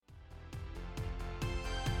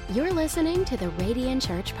You're listening to the Radiant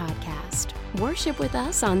Church Podcast. Worship with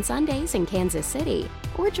us on Sundays in Kansas City,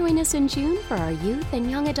 or join us in June for our youth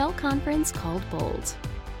and young adult conference called Bold.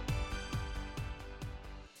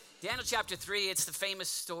 Daniel chapter 3, it's the famous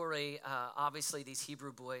story. Obviously, these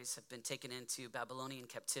Hebrew boys have been taken into Babylonian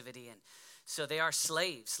captivity, and so they are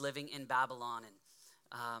slaves living in Babylon.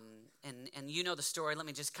 And you know the story. Let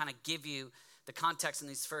me just kind of give you the context in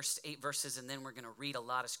these first 8 verses, and then we're going to read a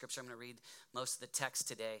lot of scripture. I'm going to read most of the text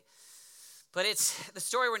today. But it's the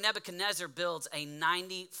story where Nebuchadnezzar builds a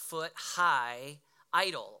 90-foot high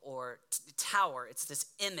idol or tower. It's this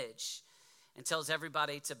image, and tells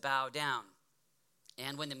everybody to bow down.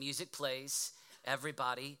 And when the music plays,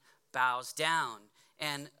 everybody bows down.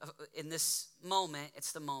 And in this moment,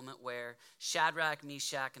 it's the moment where Shadrach,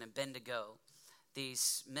 Meshach, and Abednego,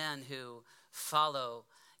 these men who follow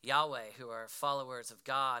Yahweh, who are followers of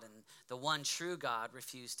God and the one true God,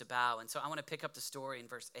 refuse to bow. And so I want to pick up the story in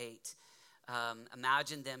verse 8.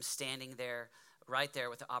 Imagine them standing there, right there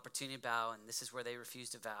with the opportunity to bow, and this is where they refuse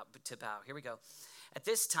to bow. Here we go. At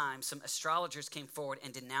this time, some astrologers came forward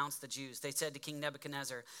and denounced the Jews. They said to King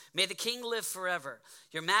Nebuchadnezzar, "May the king live forever.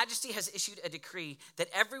 Your majesty has issued a decree that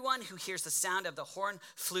everyone who hears the sound of the horn,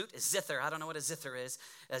 flute, zither," I don't know what a zither is,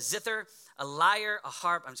 a zither, a lyre, a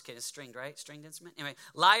harp, I'm just kidding, it's stringed, right? Stringed instrument? Anyway,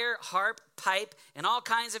 lyre, harp, pipe, and all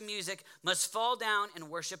kinds of music must fall down and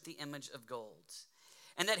worship the image of gold.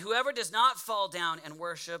 And that whoever does not fall down and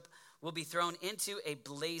worship will be thrown into a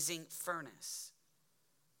blazing furnace.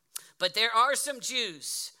 But there are some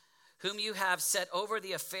Jews whom you have set over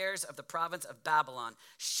the affairs of the province of Babylon,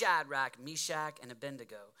 Shadrach, Meshach, and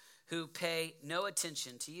Abednego, who pay no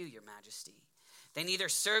attention to you, your majesty. They neither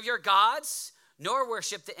serve your gods nor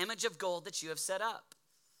worship the image of gold that you have set up.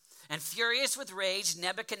 And furious with rage,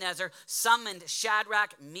 Nebuchadnezzar summoned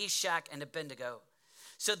Shadrach, Meshach, and Abednego.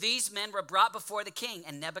 So these men were brought before the king,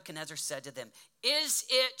 and Nebuchadnezzar said to them, "Is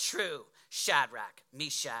it true, Shadrach,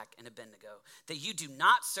 Meshach, and Abednego, that you do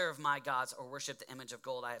not serve my gods or worship the image of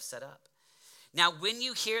gold I have set up? Now when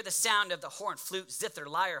you hear the sound of the horn, flute, zither,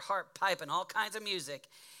 lyre, harp, pipe, and all kinds of music,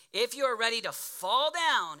 if you are ready to fall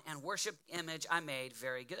down and worship the image I made,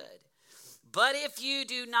 very good. But if you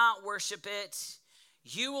do not worship it,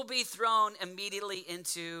 you will be thrown immediately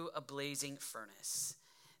into a blazing furnace.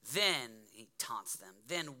 Then," he taunts them,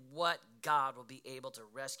 "then what God will be able to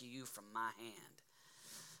rescue you from my hand?"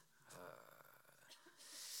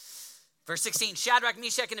 Verse 16, Shadrach,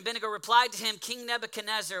 Meshach, and Abednego replied to him, "King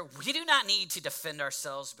Nebuchadnezzar, we do not need to defend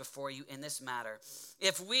ourselves before you in this matter.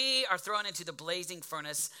 If we are thrown into the blazing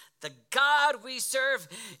furnace, the God we serve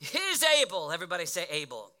is able," everybody say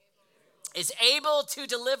able, "is able to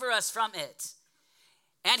deliver us from it.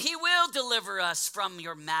 And he will deliver us from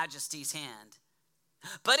your majesty's hand.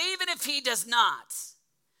 But even if he does not,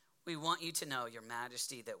 we want you to know, your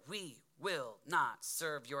majesty, that we will not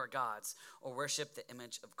serve your gods or worship the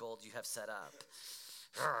image of gold you have set up."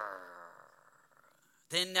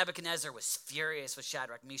 Then Nebuchadnezzar was furious with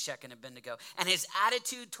Shadrach, Meshach, and Abednego, and his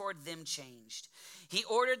attitude toward them changed. He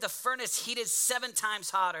ordered the furnace heated 7 times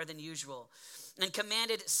hotter than usual, and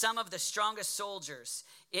commanded some of the strongest soldiers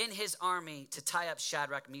in his army to tie up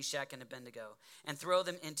Shadrach, Meshach, and Abednego and throw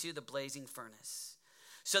them into the blazing furnace.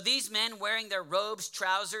 So these men, wearing their robes,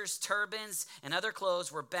 trousers, turbans, and other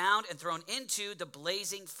clothes, were bound and thrown into the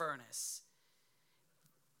blazing furnace.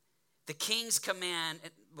 The king's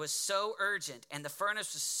command was so urgent, and the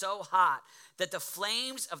furnace was so hot, that the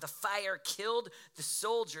flames of the fire killed the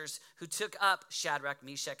soldiers who took up Shadrach,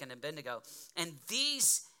 Meshach, and Abednego. And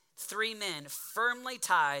these 3 men, firmly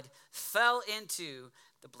tied, fell into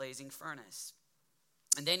the blazing furnace.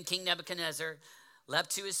 And then King Nebuchadnezzar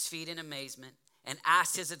leapt to his feet in amazement and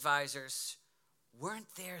asked his advisors,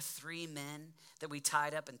 "Weren't there 3 men that we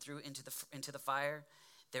tied up and threw into the fire?"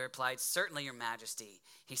 They replied, "Certainly, your majesty."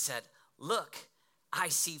 He said, "Look, I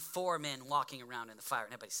see 4 men walking around in the fire."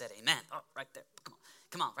 And everybody said, "Amen." Oh, right there.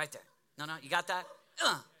 Come on, right there. No, you got that?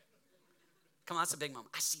 Come on, that's a big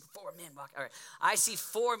moment. I see 4 men walking. All right, I see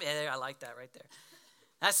 4 men. I like that right there.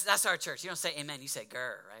 That's our church. You don't say amen, you say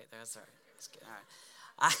grr, right? That's all right. That's good. All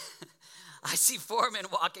right. I see 4 men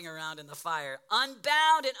walking around in the fire,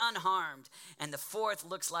 unbound and unharmed, and the 4th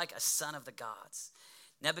looks like a son of the gods.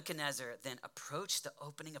 Nebuchadnezzar then approached the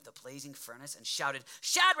opening of the blazing furnace and shouted,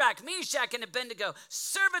 "Shadrach, Meshach, and Abednego,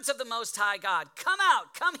 servants of the Most High God, come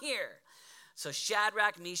out, come here." So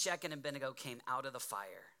Shadrach, Meshach, and Abednego came out of the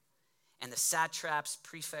fire. And the satraps,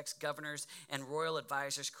 prefects, governors, and royal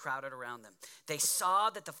advisors crowded around them. They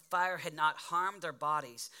saw that the fire had not harmed their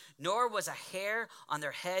bodies, nor was a hair on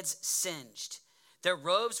their heads singed. Their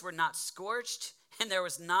robes were not scorched, and there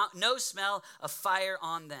was no smell of fire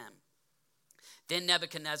on them. Then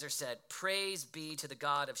Nebuchadnezzar said, "Praise be to the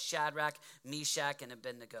God of Shadrach, Meshach, and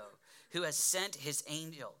Abednego, who has sent his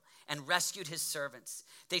angel and rescued his servants.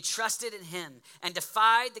 They trusted in him and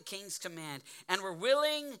defied the king's command and were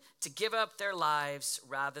willing to give up their lives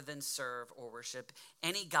rather than serve or worship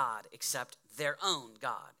any god except their own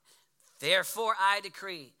God. Therefore, I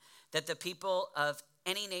decree that the people of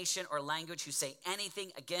any nation or language who say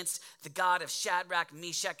anything against the God of Shadrach,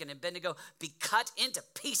 Meshach, and Abednego be cut into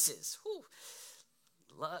pieces." Whew.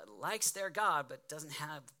 Likes their God, but doesn't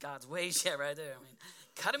have God's ways yet right there. I mean,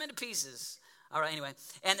 cut them into pieces. All right, anyway.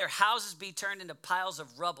 "And their houses be turned into piles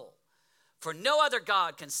of rubble. For no other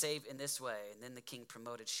God can save in this way." And then the king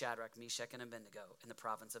promoted Shadrach, Meshach, and Abednego in the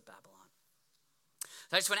province of Babylon.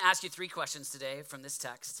 So I just want to ask you 3 questions today from this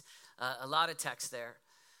text. A lot of text there.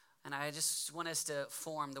 And I just want us to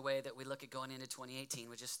form the way that we look at going into 2018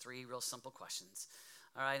 with just 3 real simple questions.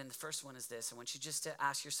 All right, and the first one is this. I want you just to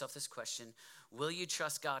ask yourself this question. Will you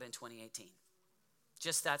trust God in 2018?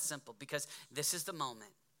 Just that simple, because this is the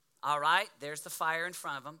moment. All right, there's the fire in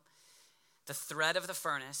front of them, the threat of the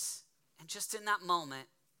furnace, and just in that moment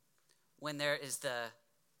when there is the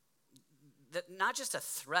not just a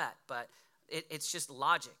threat, but it's just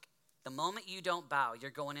logic. The moment you don't bow,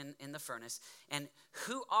 you're going in the furnace. And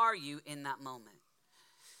who are you in that moment?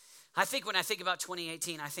 I think when I think about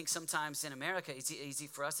 2018, I think sometimes in America, it's easy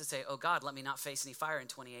for us to say, "Oh God, let me not face any fire in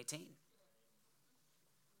 2018.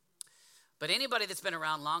 But anybody that's been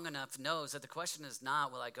around long enough knows that the question is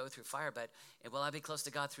not, will I go through fire, but will I be close to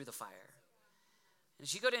God through the fire? And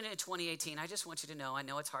as you go into 2018, I just want you to know, I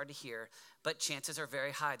know it's hard to hear, but chances are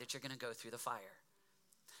very high that you're going to go through the fire.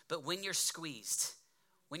 But when you're squeezed,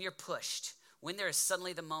 when you're pushed, when there is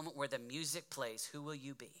suddenly the moment where the music plays, who will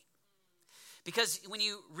you be? Because when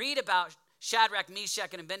you read about Shadrach,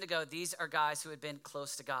 Meshach, and Abednego, these are guys who had been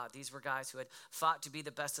close to God. These were guys who had fought to be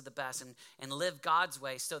the best of the best and live God's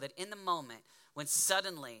way, so that in the moment when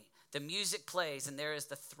suddenly the music plays and there is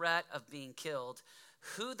the threat of being killed,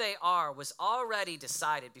 who they are was already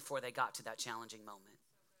decided before they got to that challenging moment.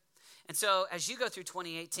 And so as you go through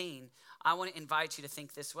 2018, I want to invite you to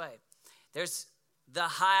think this way. There's the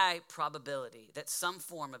high probability that some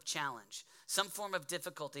form of challenge, some form of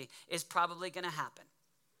difficulty is probably going to happen.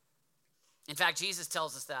 In fact, Jesus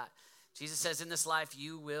tells us that. Jesus says in this life,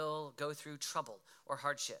 you will go through trouble or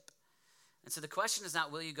hardship. And so the question is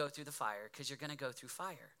not, will you go through the fire? Because you're going to go through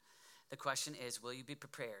fire. The question is, will you be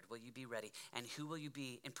prepared? Will you be ready? And who will you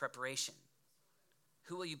be in preparation?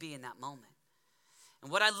 Who will you be in that moment?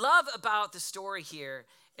 And what I love about the story here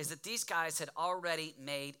is that these guys had already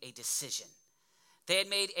made a decision. They had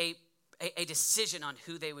made a decision on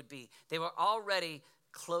who they would be. They were already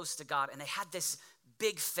close to God, and they had this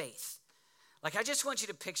big faith. Like, I just want you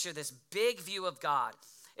to picture this big view of God.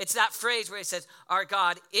 It's that phrase where he says, our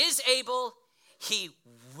God is able, he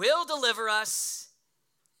will deliver us,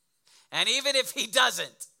 and even if he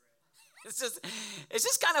doesn't. It's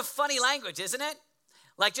just kind of funny language, isn't it?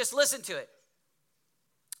 Like, just listen to it.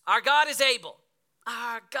 Our God is able.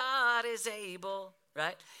 Our God is able,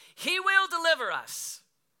 right? He will deliver us.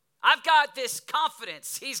 I've got this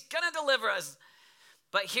confidence. He's going to deliver us.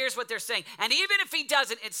 But here's what they're saying. And even if he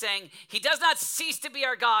doesn't, it's saying he does not cease to be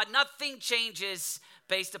our God. Nothing changes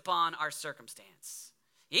based upon our circumstance.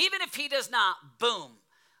 Even if he does not, boom,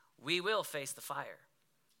 we will face the fire.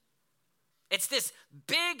 It's this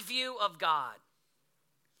big view of God.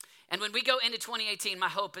 And when we go into 2018, my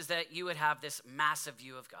hope is that you would have this massive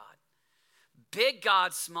view of God. Big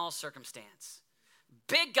God, small circumstance.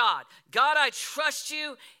 Big God. God, I trust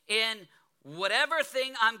you in whatever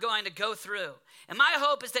thing I'm going to go through. And my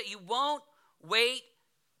hope is that you won't wait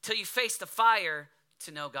till you face the fire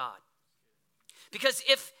to know God. Because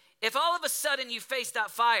if all of a sudden you face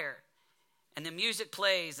that fire and the music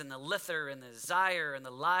plays and the lither and the zyre and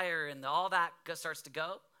the lyre and all that starts to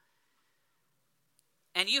go,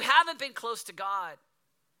 and you haven't been close to God,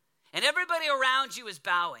 and everybody around you is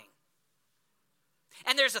bowing,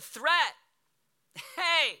 and there's a threat,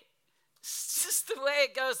 hey, it's just the way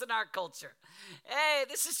it goes in our culture. Hey,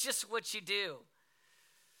 this is just what you do.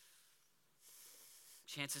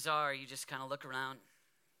 Chances are you just kind of look around.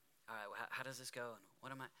 All right, how does this go?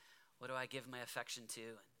 And what do I give my affection to?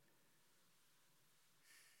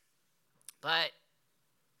 But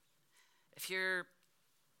if you're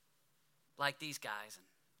like these guys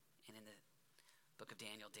and in the book of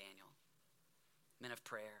Daniel, men of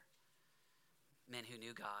prayer, men who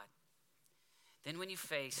knew God, then when you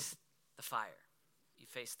face the fire, you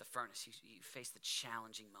face the furnace, you face the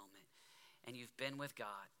challenging moment, and you've been with God.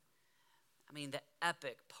 I mean, the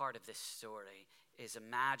epic part of this story is,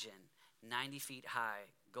 imagine 90 feet high,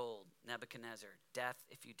 gold, Nebuchadnezzar, death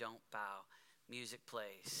if you don't bow, music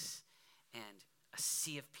plays and a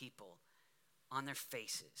sea of people on their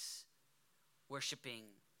faces worshiping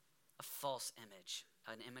a false image,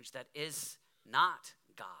 an image that is not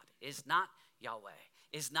God, is not Yahweh,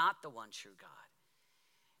 is not the one true God.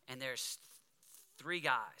 And there's three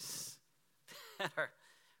guys that are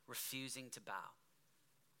refusing to bow.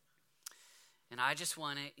 And I just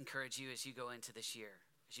want to encourage you as you go into this year,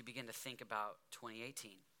 as you begin to think about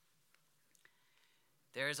 2018,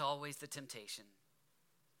 there is always the temptation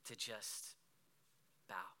to just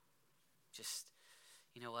bow. Just,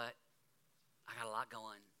 you know what? I got a lot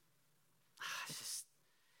going.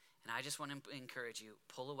 And I just want to encourage you,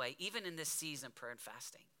 pull away, even in this season of prayer and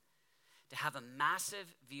fasting, to have a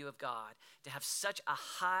massive view of God, to have such a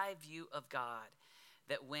high view of God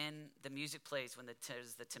that when the music plays, when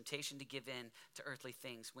there's the temptation to give in to earthly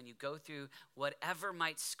things, when you go through whatever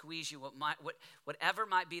might squeeze you, whatever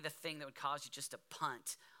might be the thing that would cause you just to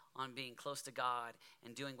punt on being close to God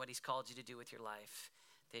and doing what he's called you to do with your life,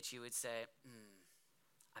 that you would say,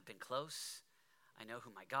 I've been close, I know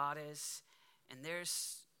who my God is, and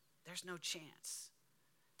there's no chance.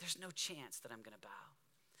 There's no chance that I'm going to bow.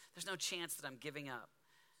 There's no chance that I'm giving up.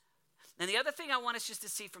 And the other thing I want us just to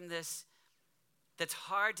see from this that's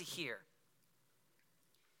hard to hear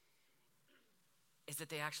is that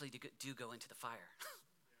they actually do go into the fire.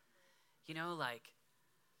 You know, like,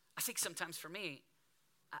 I think sometimes for me,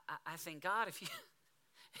 I think, God, if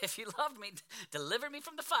you loved me, deliver me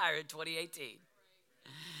from the fire in 2018.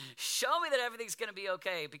 Show me that everything's going to be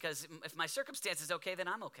okay, because if my circumstance is okay, then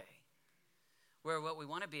I'm okay. Where what we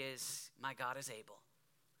want to be is, my God is able.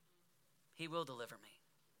 He will deliver me.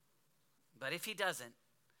 But if he doesn't,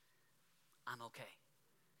 I'm okay.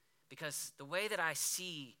 Because the way that I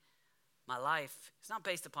see my life is not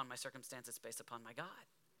based upon my circumstance, it's based upon my God.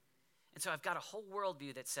 And so I've got a whole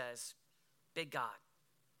worldview that says, big God,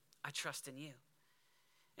 I trust in you.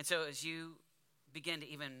 And so as you begin to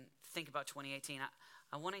even think about 2018,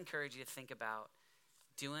 I want to encourage you to think about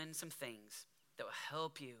doing some things that will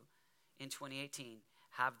help you in 2018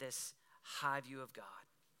 have this high view of God,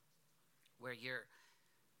 where you're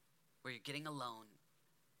getting alone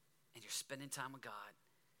and you're spending time with God.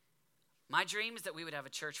 My dream is that we would have a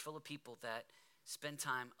church full of people that spend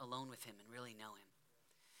time alone with him and really know him.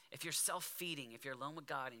 If you're self-feeding, if you're alone with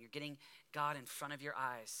God and you're getting God in front of your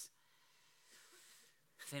eyes,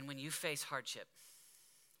 then when you face hardship,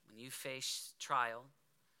 when you face trial,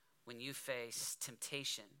 when you face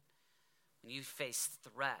temptation, when you face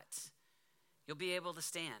threat, you'll be able to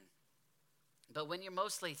stand. But when you're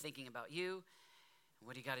mostly thinking about you,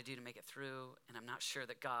 what do you got to do to make it through? And I'm not sure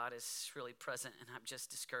that God is really present, and I'm just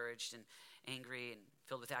discouraged and angry and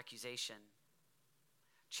filled with accusation.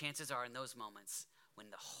 Chances are in those moments when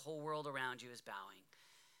the whole world around you is bowing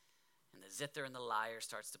and the zither and the lyre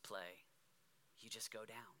starts to play, you just go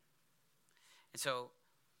down. And so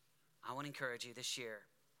I want to encourage you this year,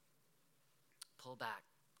 pull back,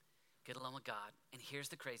 get alone with God. And here's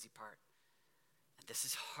the crazy part. And this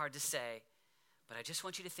is hard to say, but I just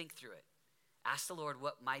want you to think through it. Ask the Lord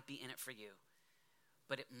what might be in it for you.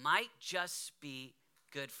 But it might just be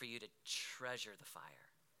good for you to treasure the fire.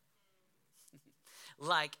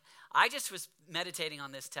 Like, I just was meditating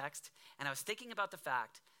on this text, and I was thinking about the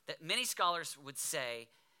fact that many scholars would say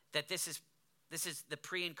that this is the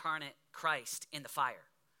pre-incarnate Christ in the fire.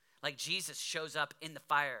 Like Jesus shows up in the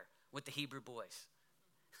fire with the Hebrew boys.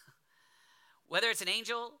 Whether it's an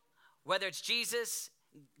angel, whether it's Jesus,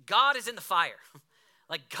 God is in the fire.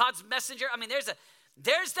 Like God's messenger. I mean, there's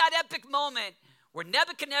that epic moment where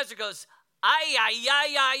Nebuchadnezzar goes, ay, ay,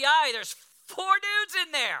 ay, ay, ay. There's 4 dudes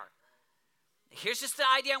in there. Here's just the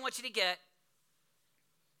idea I want you to get.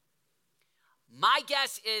 My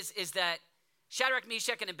guess is that Shadrach,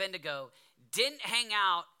 Meshach, and Abednego didn't hang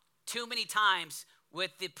out too many times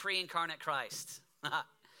with the pre-incarnate Christ.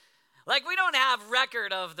 Like, we don't have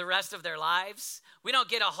record of the rest of their lives. We don't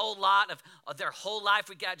get a whole lot of their whole life.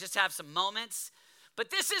 We just have some moments. But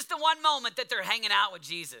this is the one moment that they're hanging out with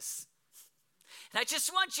Jesus. And I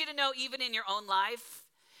just want you to know, even in your own life,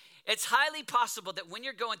 it's highly possible that when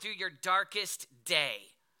you're going through your darkest day,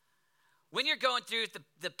 when you're going through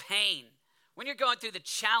the pain, when you're going through the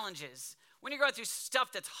challenges, when you're going through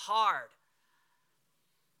stuff that's hard,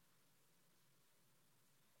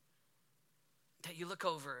 that you look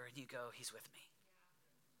over and you go, he's with me.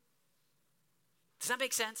 Does that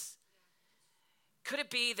make sense? Could it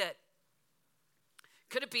be that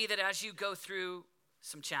as you go through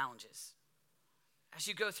some challenges, as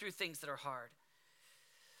you go through things that are hard,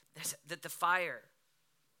 that the fire,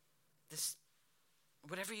 this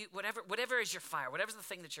whatever is your fire, whatever's the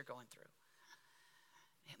thing that you're going through,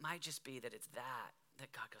 it might just be that it's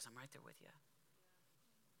that God goes, I'm right there with you.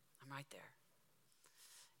 I'm right there.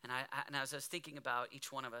 And as I was thinking about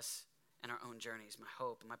each one of us and our own journeys, my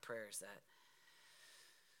hope and my prayer is that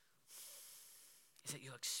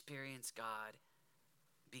you'll experience God,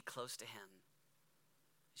 be close to him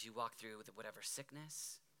as you walk through with whatever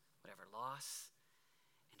sickness, whatever loss,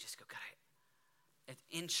 and just go, God,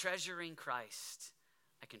 in treasuring Christ,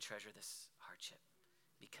 I can treasure this hardship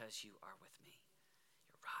because you are with me.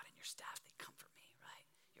 Your rod and your staff, they comfort me, right?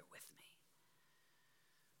 You're with me.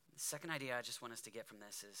 The second idea I just want us to get from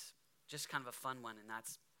this is just kind of a fun one, and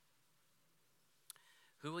that's,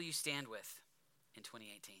 who will you stand with in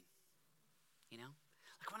 2018? You know?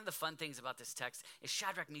 Like, one of the fun things about this text is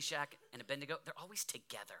Shadrach, Meshach, and Abednego, they're always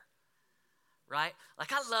together, right?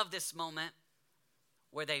 Like, I love this moment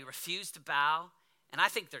where they refuse to bow, and I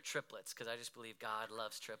think they're triplets because I just believe God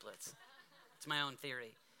loves triplets. It's my own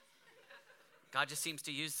theory. God just seems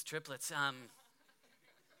to use triplets.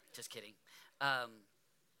 Just kidding.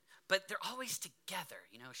 But they're always together,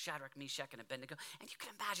 you know, Shadrach, Meshach, and Abednego. And you can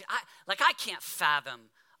imagine, I can't fathom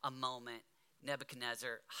a moment,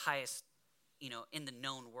 Nebuchadnezzar, highest, you know, in the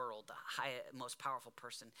known world, the most powerful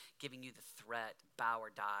person giving you the threat, bow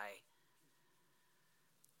or die.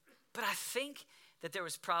 But I think that there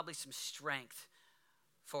was probably some strength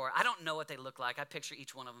for, I don't know what they look like. I picture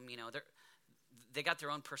each one of them, you know, they got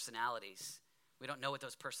their own personalities. We don't know what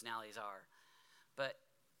those personalities are. But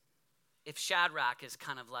if Shadrach is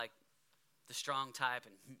kind of like the strong type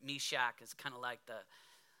and Meshach is kind of like the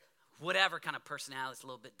whatever kind of personality, it's a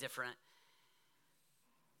little bit different.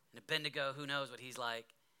 And Abednego, who knows what he's like.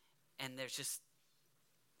 And there's just,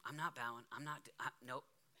 I'm not bowing. Nope.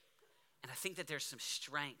 And I think that there's some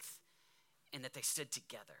strength in that they stood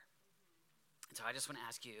together. And so I just want to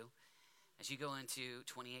ask you, as you go into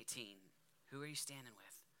 2018, who are you standing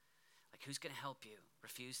with? Like, who's going to help you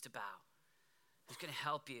refuse to bow? Who's going to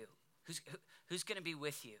help you? Who's going to be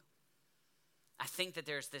with you? I think that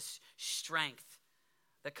there's this strength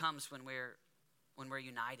that comes when we're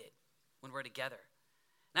united, when we're together.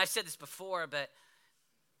 And I said this before, but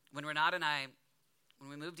when Renata and I, when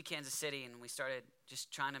we moved to Kansas City and we started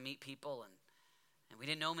just trying to meet people, and we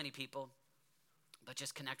didn't know many people, but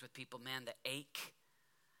just connect with people, man, the ache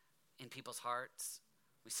in people's hearts.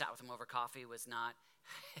 We sat with them over coffee was not,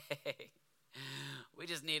 hey, we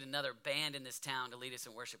just need another band in this town to lead us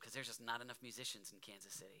in worship because there's just not enough musicians in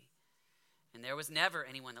Kansas City. And there was never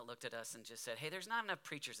anyone that looked at us and just said, hey, there's not enough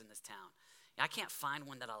preachers in this town. I can't find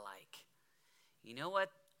one that I like. You know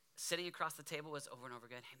what? Sitting across the table was over and over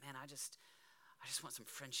again, hey, man, I just want some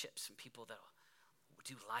friendships, some people that will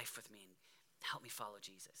do life with me and help me follow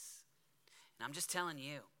Jesus. And I'm just telling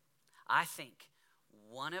you, I think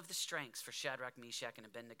one of the strengths for Shadrach, Meshach, and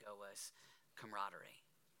Abednego was camaraderie.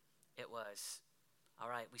 It was, all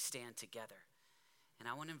right, we stand together. And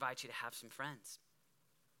I want to invite you to have some friends.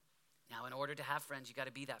 Now, in order to have friends, you got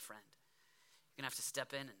to be that friend. You're going to have to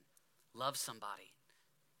step in and love somebody.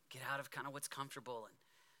 Get out of kind of what's comfortable and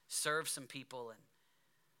serve some people. And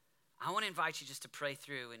I want to invite you just to pray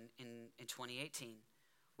through in 2018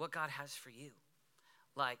 what God has for you.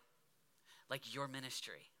 Like your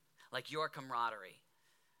ministry, like your camaraderie.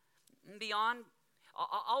 And beyond,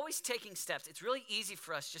 always taking steps. It's really easy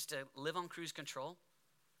for us just to live on cruise control.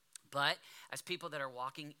 But as people that are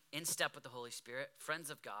walking in step with the Holy Spirit, friends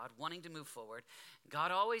of God, wanting to move forward,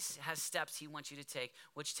 God always has steps he wants you to take,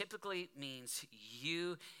 which typically means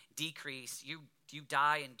you decrease, you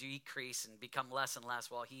die and decrease and become less and less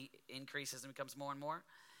while he increases and becomes more and more.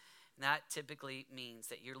 And that typically means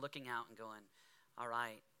that you're looking out and going, all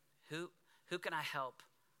right, who can I help?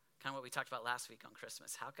 Kind of what we talked about last week on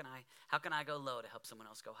Christmas. How can I go low to help someone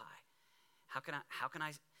else go high? How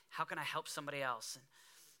can I help somebody else? And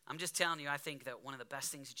I'm just telling you, I think that one of the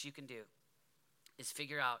best things that you can do is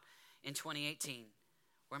figure out in 2018,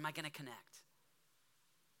 where am I going to connect?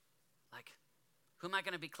 Like, who am I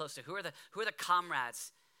going to be close to? Who are the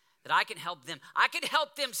comrades that I can help them? I can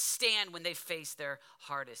help them stand when they face their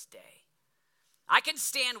hardest day. I can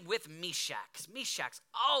stand with Meshach, because Meshach's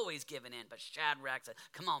always giving in, but Shadrach said,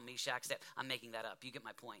 come on, Meshach, I'm making that up. You get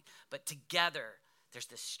my point. But together, there's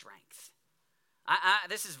this strength.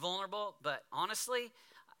 This is vulnerable, but honestly,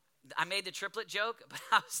 I made the triplet joke, but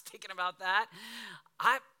I was thinking about that.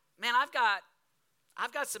 I've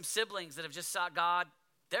got some siblings that have just sought God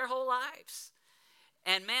their whole lives.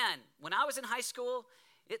 And man, when I was in high school,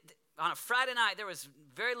 on a Friday night, there was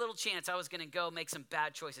very little chance I was going to go make some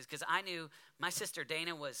bad choices because I knew my sister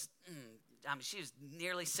Dana was, she was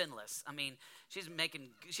nearly sinless. I mean, she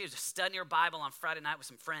was studying her Bible on Friday night with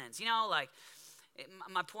some friends. You know, like,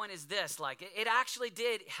 my point is this, like, it actually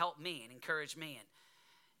did help me and encourage me.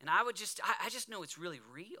 And I just know it's really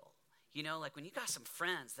real. You know, like when you got some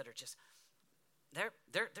friends that are just, they're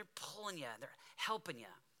pulling you, they're helping you.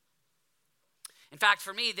 In fact,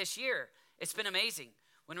 for me this year, it's been amazing.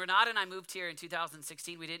 When Renata and I moved here in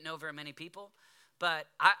 2016, we didn't know very many people, but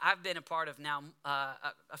I've been a part of now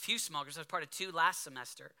a few small groups. I was part of 2 last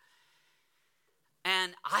semester.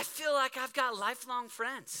 And I feel like I've got lifelong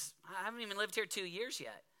friends. I haven't even lived here 2 years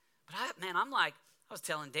yet. But I'm like, I was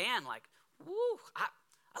telling Dan, like, woo, I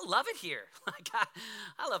love it here. Like,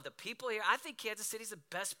 I love the people here. I think Kansas City's the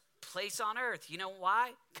best place on earth. You know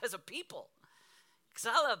why? Because of people. Because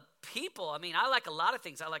I love people. I mean, I like a lot of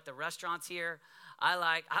things. I like the restaurants here.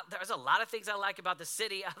 There's a lot of things I like about the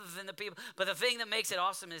city other than the people. But the thing that makes it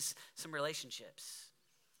awesome is some relationships.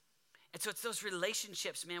 And so it's those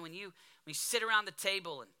relationships, man, when you sit around the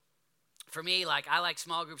table. And for me, like, I like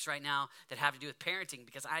small groups right now that have to do with parenting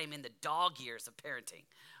because I am in the dog years of parenting,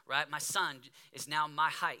 right? My son is now my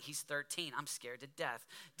height. He's 13. I'm scared to death.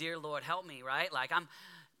 Dear Lord, help me, right? Like,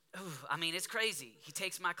 it's crazy. He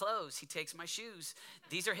takes my clothes. He takes my shoes.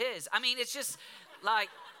 These are his. I mean, it's just like,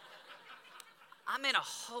 I'm in a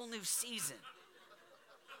whole new season.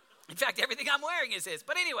 In fact, everything I'm wearing is his.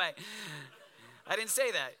 But anyway, I didn't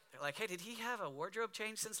say that. They're like, hey, did he have a wardrobe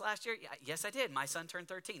change since last year? Yeah, yes, I did. My son turned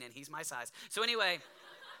 13, and he's my size. So anyway,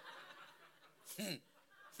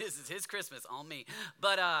 this is his Christmas on me.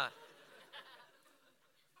 But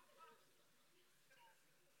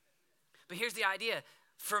here's the idea.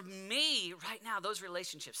 For me, right now, those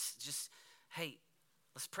relationships, just, hey,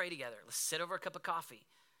 let's pray together. Let's sit over a cup of coffee.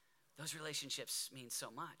 Those relationships mean so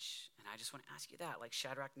much. And I just want to ask you that, like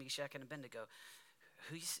Shadrach, Meshach, and Abednego.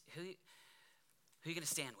 Who are you going to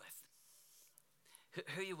stand with?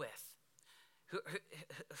 Who are you with?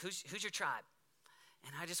 Who's your tribe?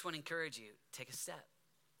 And I just want to encourage you, take a step.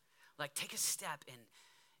 Like, take a step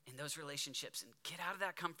in those relationships and get out of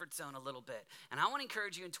that comfort zone a little bit. And I want to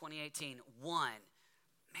encourage you in 2018,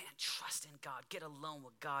 man, trust in God. Get alone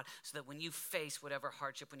with God so that when you face whatever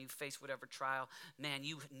hardship, when you face whatever trial, man,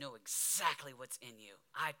 you know exactly what's in you.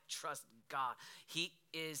 I trust God. He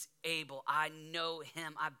is able. I know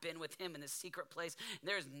him. I've been with him in the secret place.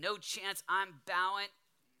 There's no chance I'm bowing.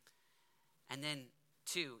 And then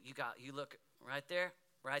 2, you look right there.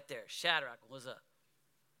 Shadrach, what's up?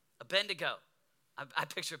 Abednego. I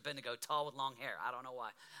picture Abednego, tall with long hair. I don't know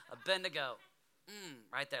why. Abednego.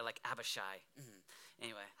 Right there, like Abishai.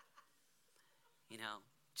 Anyway,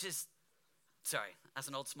 sorry, that's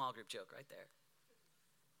an old small group joke right there.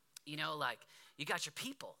 Like, you got your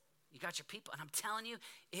people. And I'm telling you,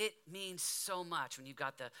 it means so much when you've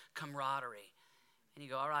got the camaraderie. And you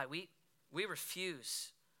go, all right, we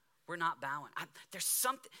refuse. We're not bowing. There's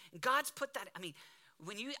something, God's put that,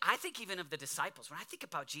 I think even of the disciples, when I think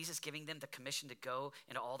about Jesus giving them the commission to go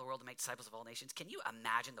into all the world to make disciples of all nations, can you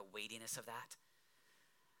imagine the weightiness of that?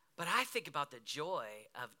 But I think about the joy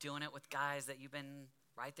of doing it with guys that you've been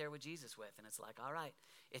right there with Jesus with. And it's like, all right,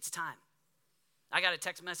 it's time. I got a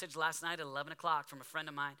text message last night at 11 o'clock from a friend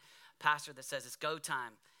of mine, pastor, that says, it's go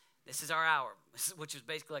time. This is our hour, which is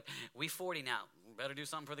basically like, we 40 now. We better do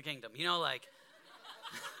something for the kingdom. Like.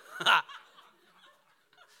 I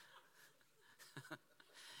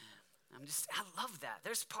love that.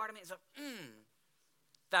 There's part of me that's like,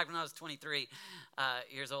 In fact, when I was 23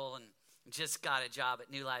 years old and just got a job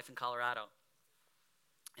at New Life in Colorado,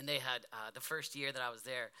 and they had, the first year that I was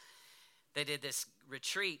there, they did this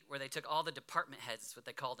retreat where they took all the department heads, that's what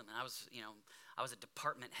they called them, and I was a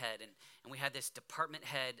department head, and we had this department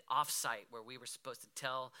head offsite where we were supposed to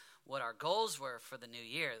tell what our goals were for the new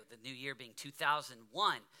year being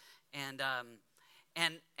 2001, and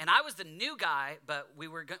I was the new guy, but we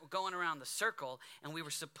were going around the circle, and we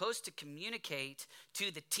were supposed to communicate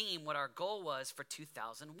to the team what our goal was for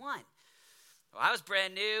 2001. Well, I was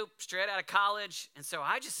brand new, straight out of college, and so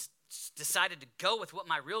I just decided to go with what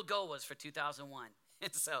my real goal was for 2001.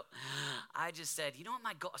 And so I just said, you know what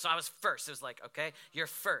my goal? So I was first. It was like, okay, you're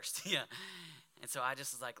first. Yeah. And so I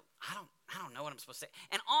just was like, I don't know what I'm supposed to say.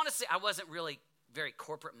 And honestly, I wasn't really very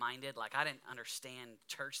corporate minded. Like, I didn't understand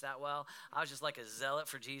church that well. I was just like a zealot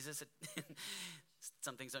for Jesus.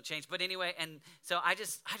 Some things don't change. But anyway, and so I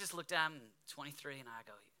just looked at him, 23, and I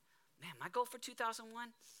go, man, my goal for 2001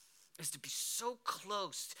 is to be so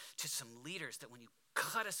close to some leaders that when you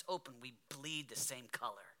cut us open, we bleed the same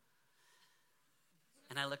color.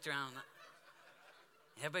 And I looked around,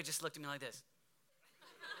 and everybody just looked at me like this.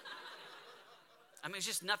 It's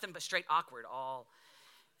just nothing but straight awkward all.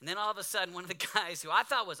 And then all of a sudden, one of the guys who I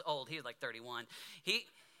thought was old, he was like 31, he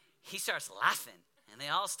starts laughing. And they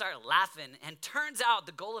all start laughing. And turns out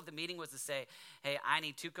the goal of the meeting was to say, hey, I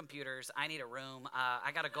need 2 computers. I need a room.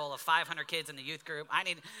 I got a goal of 500 kids in the youth group. I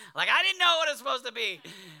didn't know what it was supposed to be.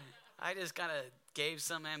 I just kind of gave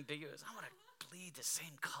some ambiguous. I want to bleed the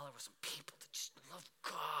same color with some people that just love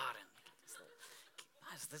God. And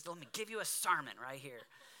let me give you a sermon right here.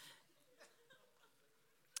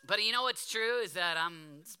 But you know what's true is that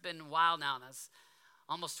it's been a while now. That's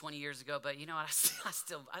almost 20 years ago. But you know what? I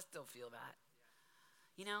still feel that.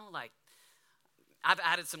 You know, like I've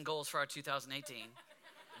added some goals for our 2018.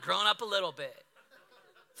 Grown up a little bit.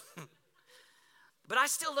 But I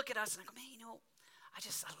still look at us and I go, man, you know, I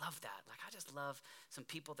love that. Like, I just love some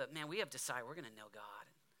people that, man, we have decided we're going to know God.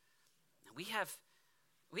 And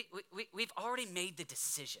we've already made the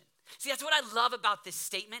decision. See, that's what I love about this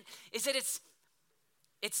statement is that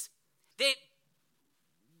they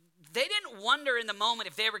didn't wonder in the moment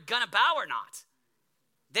if they were going to bow or not.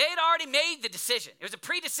 They had already made the decision. It was a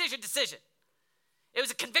pre-decision decision. It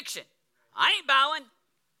was a conviction. I ain't bowing.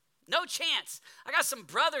 No chance. I got some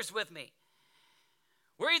brothers with me.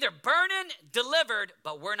 We're either burning, delivered,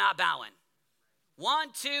 but we're not bowing. 1,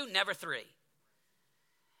 2, never 3.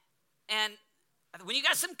 And when you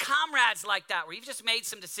got some comrades like that, where you've just made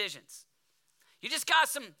some decisions, you just got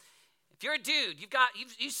some, if you're a dude,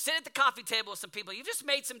 you sit at the coffee table with some people, you've just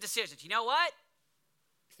made some decisions. You know what?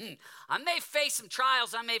 I may face some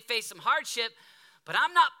trials, I may face some hardship, but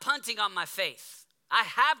I'm not punting on my faith. I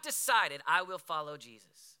have decided I will follow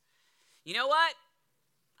Jesus. You know what?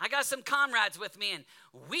 I got some comrades with me, and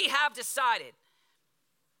we have decided,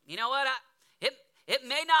 you know what? It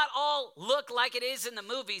may not all look like it is in the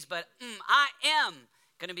movies, but I am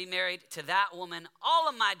going to be married to that woman all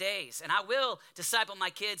of my days, and I will disciple my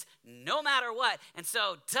kids no matter what. And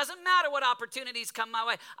so it doesn't matter what opportunities come my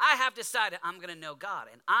way. I have decided I'm going to know God,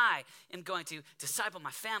 and I am going to disciple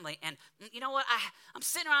my family. And you know what? I'm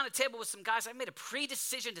sitting around a table with some guys. I made a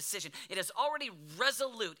pre-decision decision. It is already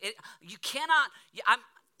resolute. You cannot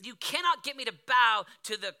get me to bow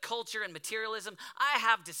to the culture and materialism. I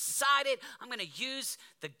have decided I'm going to use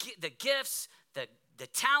the gifts, the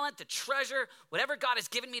talent, the treasure, whatever God has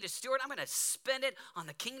given me to steward, I'm going to spend it on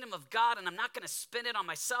the kingdom of God, and I'm not going to spend it on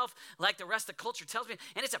myself like the rest of the culture tells me.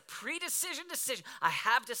 And it's a pre-decision decision. I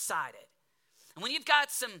have decided. And when you've got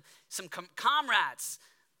some comrades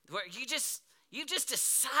where you've just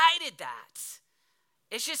decided that,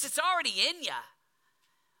 it's already in you.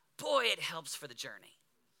 Boy, it helps for the journey.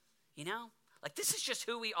 You know? Like, this is just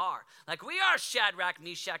who we are. Like, we are Shadrach,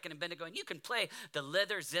 Meshach, and Abednego. And you can play the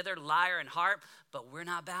lither, zither, lyre, and harp, but we're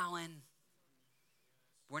not bowing.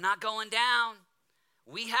 We're not going down.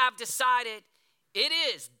 We have decided it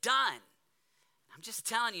is done. I'm just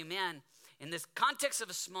telling you, man, in this context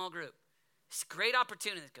of a small group, it's a great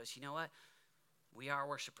opportunity that goes, you know what? We are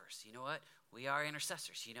worshipers. You know what? We are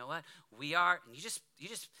intercessors. You know what? We are, and you just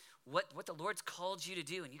what the Lord's called you to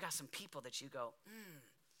do, and you got some people that you go,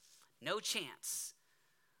 no chance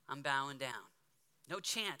I'm bowing down. No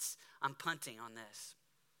chance I'm punting on this.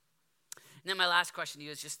 And then my last question to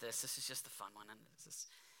you is just this. This is just the fun one.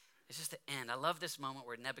 It's just the end. I love this moment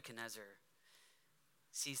where Nebuchadnezzar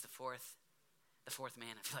sees the fourth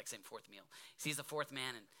man. I feel like saying fourth meal. He sees the fourth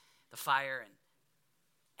man and the fire,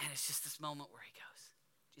 and it's just this moment where he goes.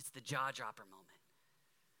 It's the jaw-dropper moment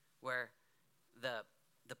where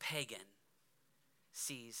the pagan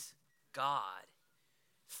sees God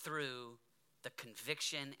through the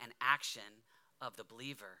conviction and action of the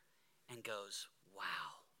believer and goes, wow.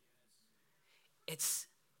 It's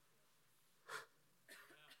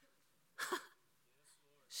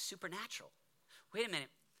supernatural. Wait a minute.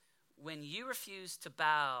 When you refuse to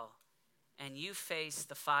bow and you face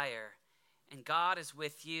the fire and God is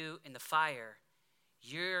with you in the fire,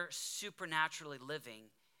 you're supernaturally living,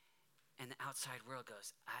 and the outside world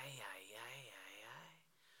goes,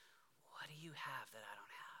 what do you have that I don't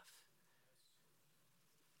have?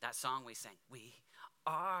 That song we sang, we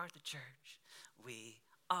are the church, we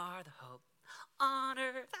are the hope on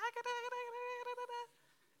earth.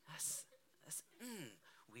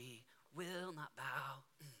 We will not bow.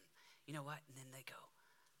 You know what? And then they go.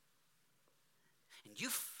 And you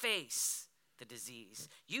face the disease.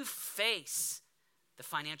 You face the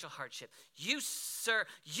financial hardship. You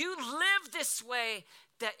live this way.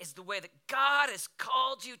 That is the way that God has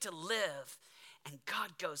called you to live. And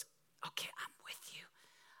God goes, okay, I'm with you.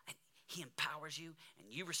 And he empowers you,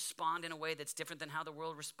 and you respond in a way that's different than how the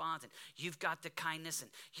world responds. And you've got the kindness, and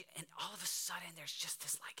all of a sudden there's just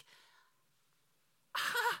this like,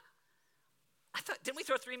 I thought, didn't we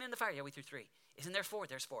throw 3 men in the fire? Yeah, we threw 3. Isn't there 4?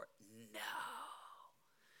 There's 4. No.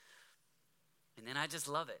 And then I just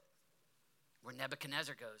love it. Where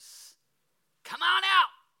Nebuchadnezzar goes, come on out.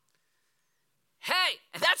 Hey,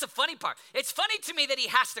 and that's the funny part. It's funny to me that he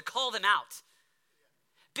has to call them out.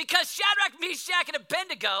 Because Shadrach, Meshach, and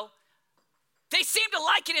Abednego, They seem to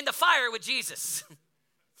like it in the fire with Jesus.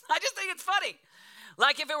 I just think it's funny.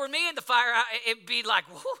 Like if it were me in the fire, it'd be like,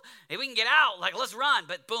 if we can get out, like let's run.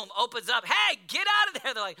 But boom, opens up. Hey, get out of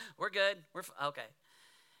there. They're like, we're good. Okay.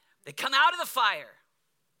 They come out of the fire.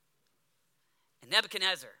 And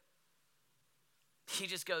Nebuchadnezzar, he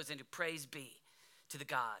just goes into praise be to the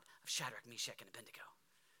God of Shadrach, Meshach, and Abednego.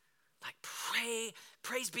 Like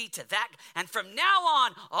praise be to that. And from now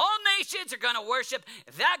on, all nations are going to worship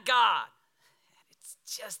that God.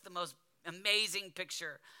 It's just the most amazing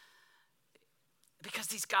picture. Because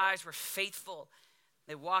these guys were faithful.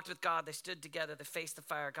 They walked with God. They stood together. They faced the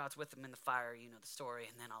fire. God's with them in the fire. You know the story.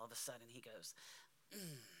 And then all of a sudden he goes,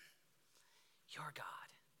 your God.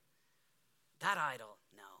 That idol,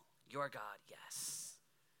 no. Your God, yes.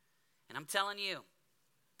 And I'm telling you,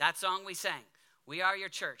 that song we sang, we are your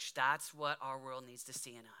church. That's what our world needs to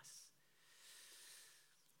see in us.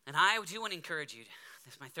 And I do want to encourage you.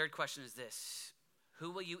 My third question is this.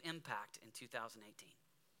 Who will you impact in 2018?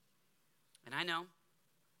 And I know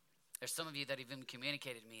there's some of you that have even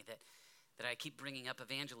communicated to me that I keep bringing up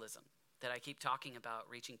evangelism, that I keep talking about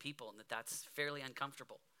reaching people, and that's fairly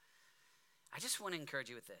uncomfortable. I just want to encourage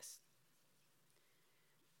you with this.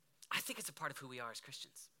 I think it's a part of who we are as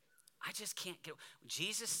Christians. I just can't get.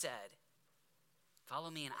 Jesus said, follow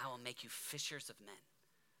me and I will make you fishers of men.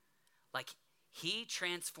 Like he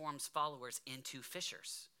transforms followers into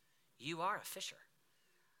fishers. You are a fisher.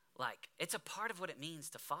 Like it's a part of what it means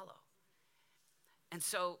to follow. And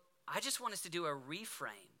so I just want us to do a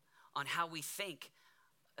reframe on how we think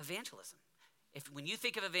evangelism. When you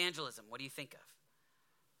think of evangelism, what do you think of?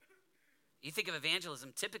 You think of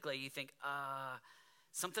evangelism, typically you think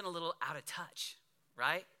something a little out of touch,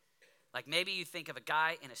 right? Like maybe you think of a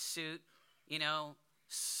guy in a suit,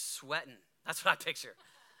 sweating. That's what I picture.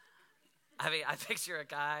 I picture a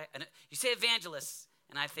guy, and you say evangelist,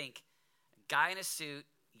 and I think a guy in a suit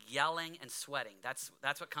yelling and sweating. That's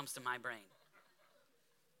what comes to my brain.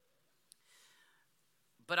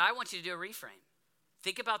 But I want you to do a reframe.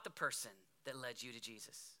 Think about the person that led you to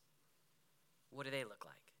Jesus. What do they look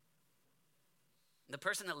like? The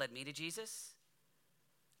person that led me to Jesus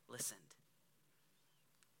listened.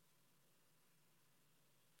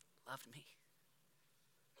 Loved me.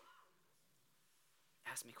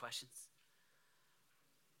 Asked me questions.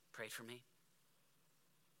 Prayed for me.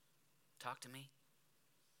 Talked to me.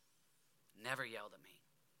 Never yelled at me.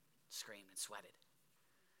 Screamed and sweated.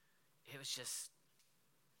 It was just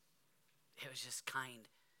kind.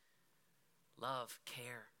 Love,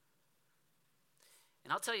 care.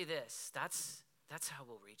 And I'll tell you this, that's how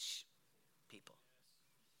we'll reach people.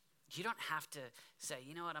 You don't have to say,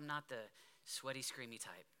 you know what, I'm not the sweaty, screamy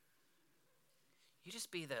type. You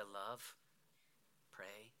just be the love,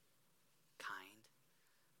 pray, kind,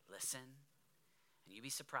 listen, and you'll be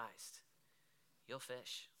surprised. You'll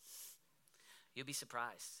fish. You'll be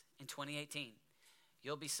surprised. In 2018,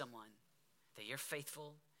 you'll be someone that you're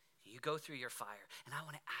faithful, you go through your fire. And I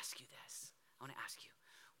want to ask you this.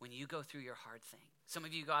 When you go through your hard thing, some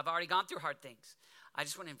of you go, I've already gone through hard things. I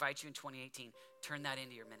just want to invite you in 2018, turn that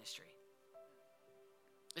into your ministry.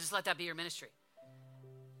 Just let that be your ministry.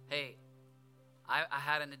 Hey, I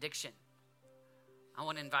had an addiction. I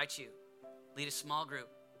want to invite you, lead a small group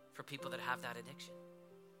for people that have that addiction.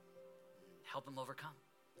 Help them overcome.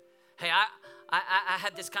 Hey, I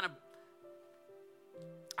had this kind of,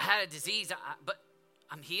 I had a disease, but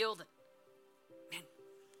I'm healed. Man,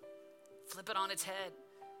 flip it on its head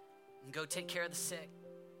and go take care of the sick.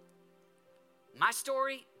 My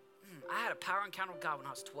story, I had a power encounter with God when I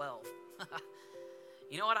was 12.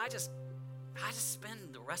 You know what? I just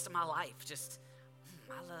spend the rest of my life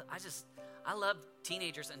I love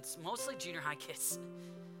teenagers and mostly junior high kids.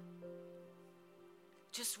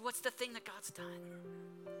 Just what's the thing that God's done?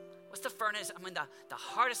 What's the furnace? I mean, the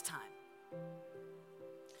hardest time.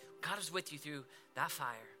 God is with you through that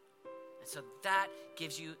fire. And so that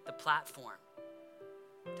gives you the platform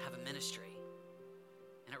to have a ministry.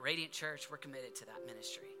 And at Radiant Church, we're committed to that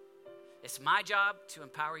ministry. It's my job to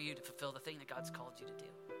empower you to fulfill the thing that God's called you to do.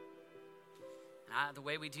 And the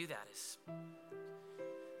way we do that is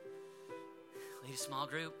lead a small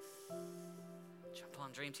group, jump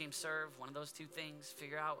on Dream Team Serve, one of those two things,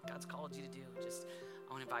 figure out what God's called you to do.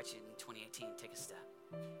 I want to invite you in 2018, take a step.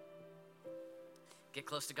 Get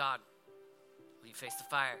close to God. When you face the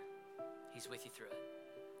fire, He's with you through it.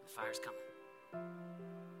 The fire's coming.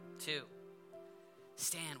 2,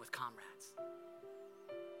 stand with comrades.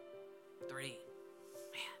 3,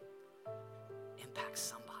 man, impact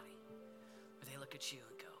somebody where they look at you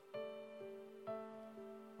and go,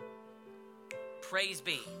 praise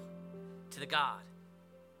be to the God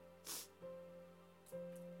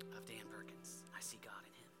of Dan Perkins.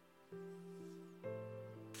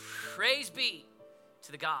 Praise be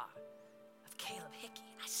to the God of Caleb Hickey.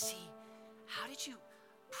 And I see, how did you,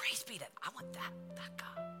 praise be that, I want that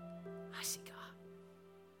God. I see God.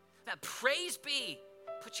 That praise be,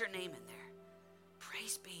 put your name in there.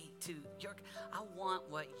 Praise be to your, I want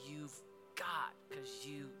what you've got because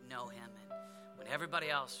you know him. And when everybody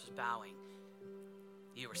else was bowing,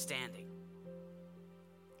 you were standing.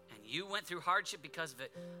 And you went through hardship because of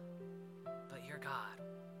it. But your God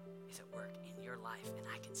is at work in your life, and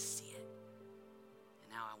I can see it.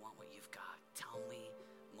 And now I want what you've got. Tell me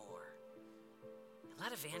more. And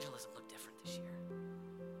let evangelism look different this year. And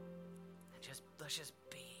let's just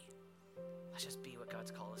be. Let's just be what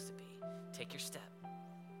God's called us to be. Take your step.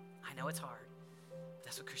 I know it's hard. But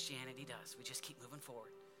that's what Christianity does. We just keep moving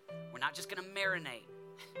forward. We're not just going to marinate.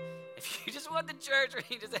 If you just want the church where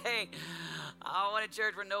you just, hey, I want a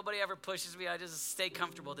church where nobody ever pushes me, I just stay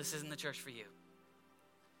comfortable, this isn't the church for you.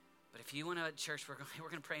 But if you want a church where we're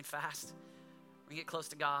going to pray and fast, we're going to get close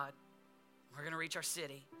to God, we're going to reach our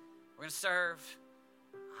city, we're going to serve,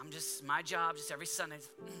 my job just every Sunday,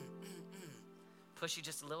 push you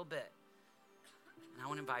just a little bit. And I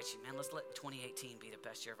want to invite you, man, let's let 2018 be the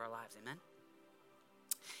best year of our lives, amen?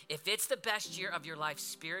 If it's the best year of your life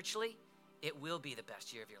spiritually, it will be the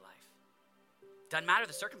best year of your life. Doesn't matter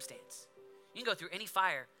the circumstance. You can go through any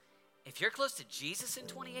fire. If you're close to Jesus in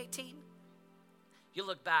 2018, you'll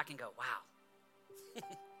look back and go, wow.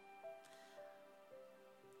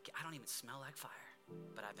 I don't even smell like fire,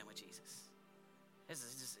 but I've been with Jesus.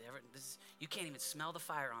 You can't even smell the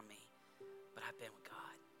fire on me, but I've been with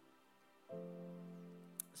God.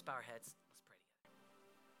 Let's bow our heads. Let's pray together.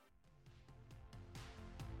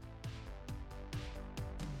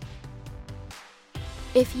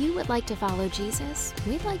 If you would like to follow Jesus,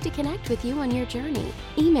 we'd like to connect with you on your journey.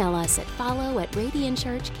 Email us at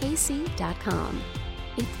follow@radiantchurchkc.com.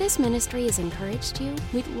 If this ministry has encouraged you,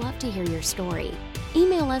 we'd love to hear your story.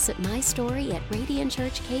 Email us at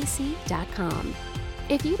mystory@radiantchurchkc.com.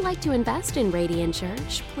 If you'd like to invest in Radiant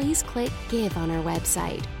Church, please click Give on our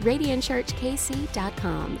website,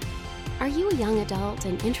 radiantchurchkc.com. Are you a young adult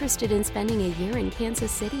and interested in spending a year in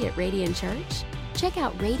Kansas City at Radiant Church? Check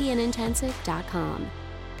out radiantintensive.com.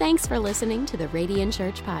 Thanks for listening to the Radiant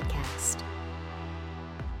Church Podcast.